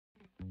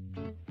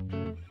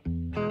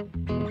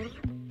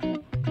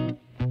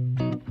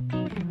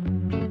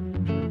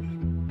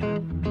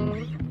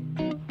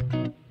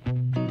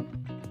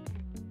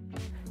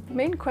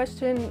main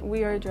question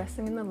we are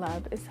addressing in the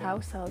lab is how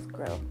cells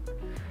grow.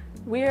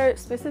 We are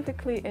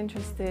specifically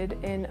interested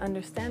in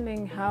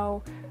understanding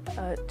how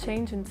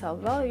change in cell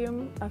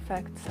volume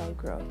affects cell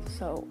growth.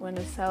 So when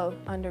a cell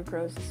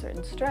undergoes a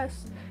certain stress,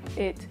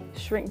 it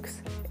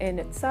shrinks in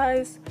its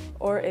size,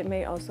 or it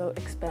may also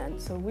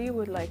expand. So we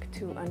would like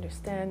to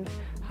understand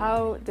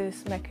how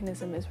this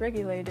mechanism is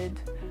regulated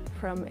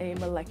from a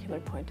molecular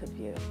point of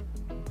view.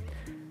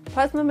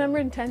 Plasma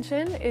membrane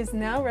tension is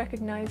now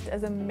recognized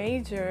as a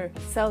major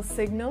cell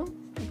signal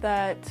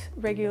that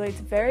regulates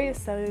various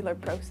cellular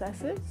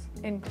processes,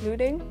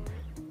 including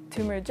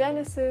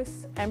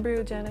tumorigenesis,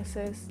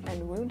 embryogenesis,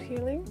 and wound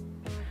healing.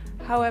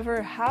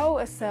 However, how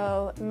a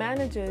cell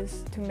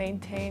manages to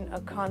maintain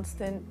a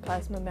constant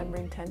plasma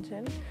membrane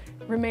tension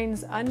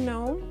remains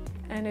unknown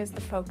and is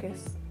the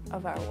focus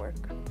of our work.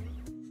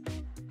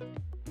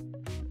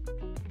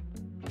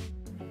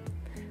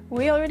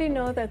 We already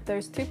know that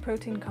there's two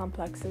protein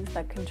complexes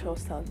that control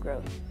cell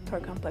growth, TOR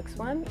complex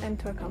 1 and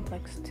TOR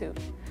complex 2.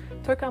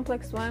 TOR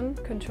complex 1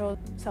 controls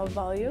cell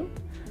volume,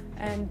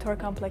 and TOR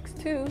complex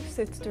 2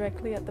 sits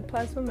directly at the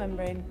plasma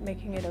membrane,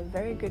 making it a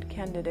very good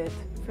candidate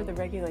for the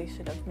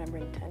regulation of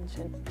membrane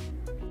tension.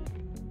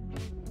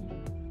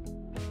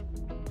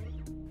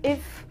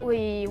 If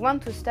we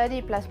want to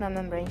study plasma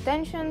membrane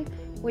tension,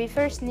 we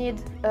first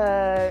need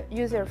a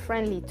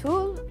user-friendly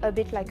tool, a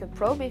bit like a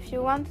probe if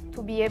you want,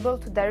 to be able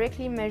to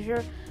directly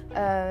measure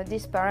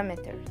these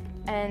parameters.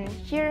 And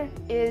here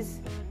is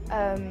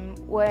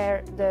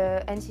where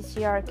the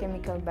NCCR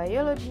chemical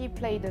biology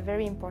played a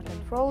very important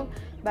role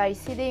by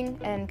seeding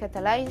and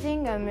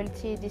catalyzing a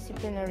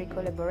multidisciplinary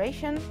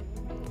collaboration.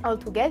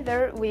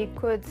 Altogether, we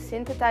could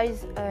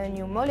synthesize a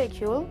new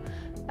molecule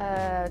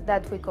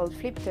that we call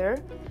FLIPTER.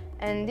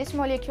 And this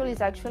molecule is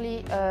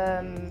actually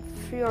a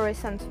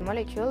fluorescent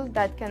molecule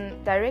that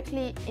can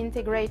directly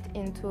integrate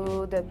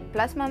into the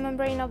plasma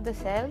membrane of the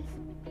cells,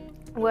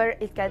 where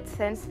it can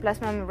sense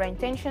plasma membrane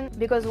tension,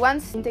 because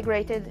once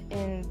integrated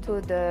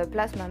into the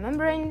plasma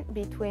membrane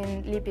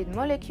between lipid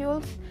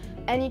molecules,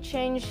 any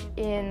change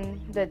in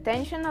the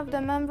tension of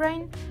the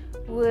membrane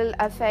will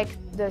affect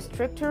the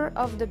structure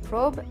of the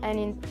probe and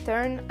in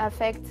turn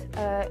affect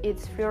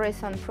its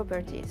fluorescent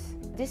properties.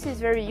 This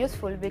is very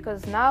useful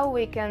because now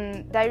we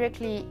can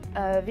directly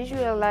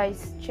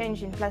visualize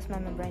change in plasma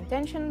membrane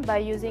tension by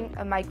using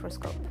a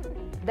microscope.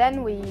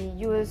 Then we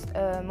used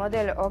a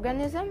model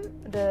organism,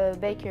 the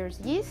Baker's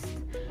yeast,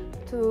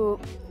 to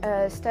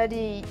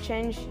study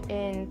change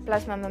in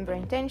plasma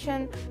membrane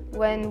tension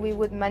when we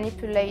would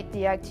manipulate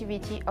the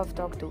activity of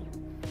TOR2.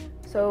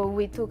 So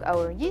we took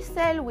our yeast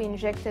cell, we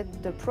injected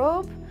the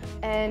probe,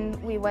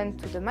 and we went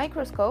to the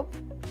microscope.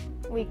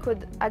 We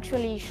could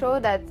actually show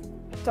that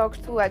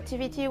TOR2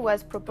 activity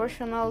was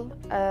proportional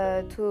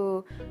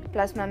to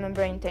plasma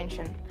membrane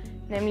tension.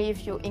 Namely,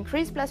 if you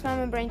increase plasma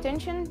membrane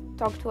tension,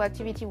 TOR2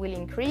 activity will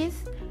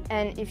increase,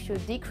 and if you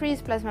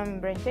decrease plasma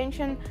membrane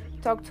tension,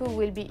 TOR2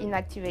 will be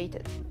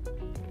inactivated.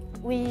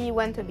 We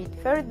went a bit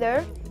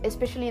further,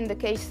 especially in the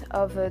case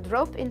of a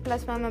drop in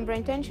plasma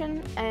membrane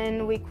tension,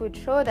 and we could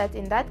show that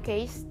in that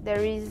case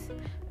there is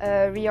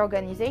a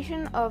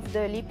reorganization of the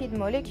lipid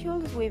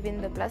molecules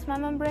within the plasma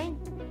membrane.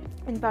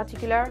 In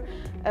particular,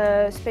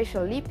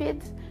 special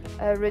lipids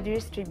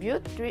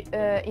redistribute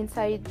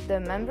inside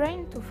the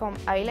membrane to form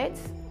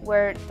islets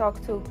where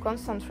TOR2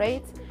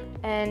 concentrates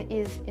and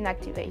is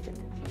inactivated.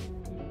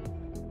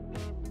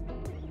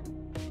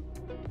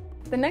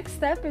 The next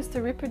step is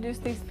to reproduce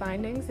these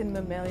findings in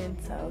mammalian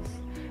cells.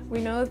 We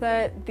know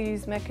that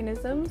these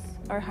mechanisms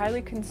are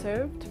highly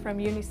conserved from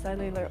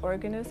unicellular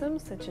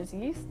organisms such as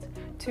yeast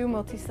to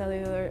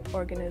multicellular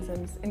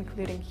organisms,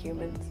 including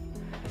humans.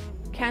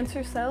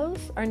 Cancer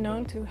cells are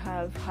known to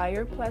have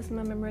higher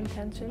plasma membrane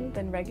tension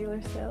than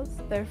regular cells.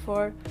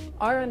 Therefore,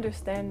 our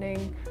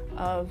understanding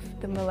of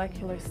the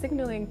molecular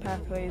signaling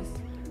pathways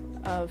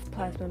of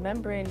plasma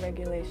membrane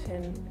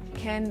regulation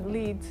can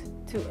lead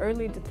to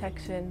early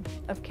detection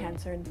of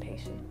cancer in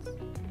patients.